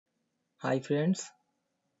Hi friends,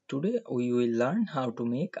 today we will learn how to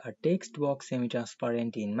make a text box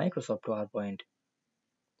semi-transparent in Microsoft PowerPoint.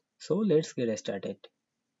 So let's get started.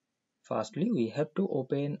 Firstly, we have to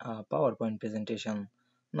open a PowerPoint presentation.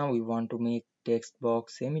 Now we want to make text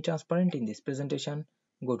box semi-transparent in this presentation.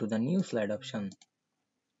 Go to the new slide option.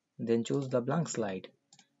 Then choose the blank slide.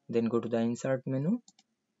 Then go to the insert menu.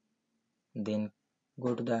 Then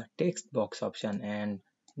go to the text box option and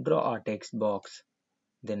draw a text box.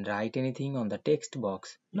 Then write anything on the text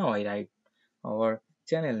box. Now I write our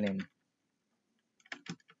channel name.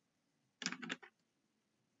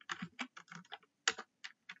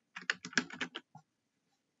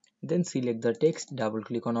 Then select the text, double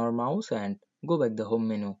click on our mouse and go back the home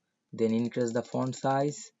menu. Then increase the font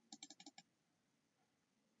size,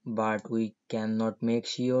 but we cannot make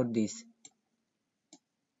sure this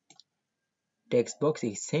text box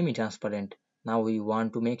is semi-transparent. Now we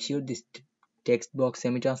want to make sure this text box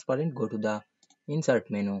semi-transparent. Go to the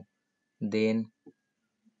insert menu. Then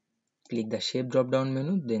click the shape drop down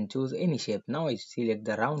menu. Then choose any shape. Now I select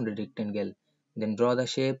the round rectangle. Then draw the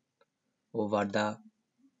shape over the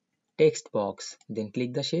text box. Then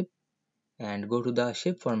click the shape and go to the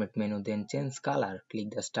shape format menu, then change color,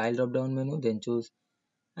 click the style drop down menu, then choose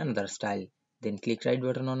another style, then click right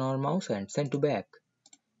button on our mouse and send to back,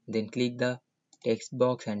 then click the text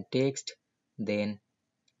box and text. Then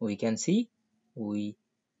we can see we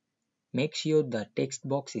make sure the text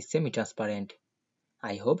box is semi transparent.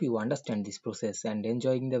 I hope you understand this process and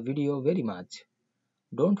enjoying the video very much.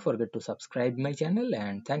 Don't forget to subscribe my channel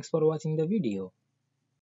and thanks for watching the video.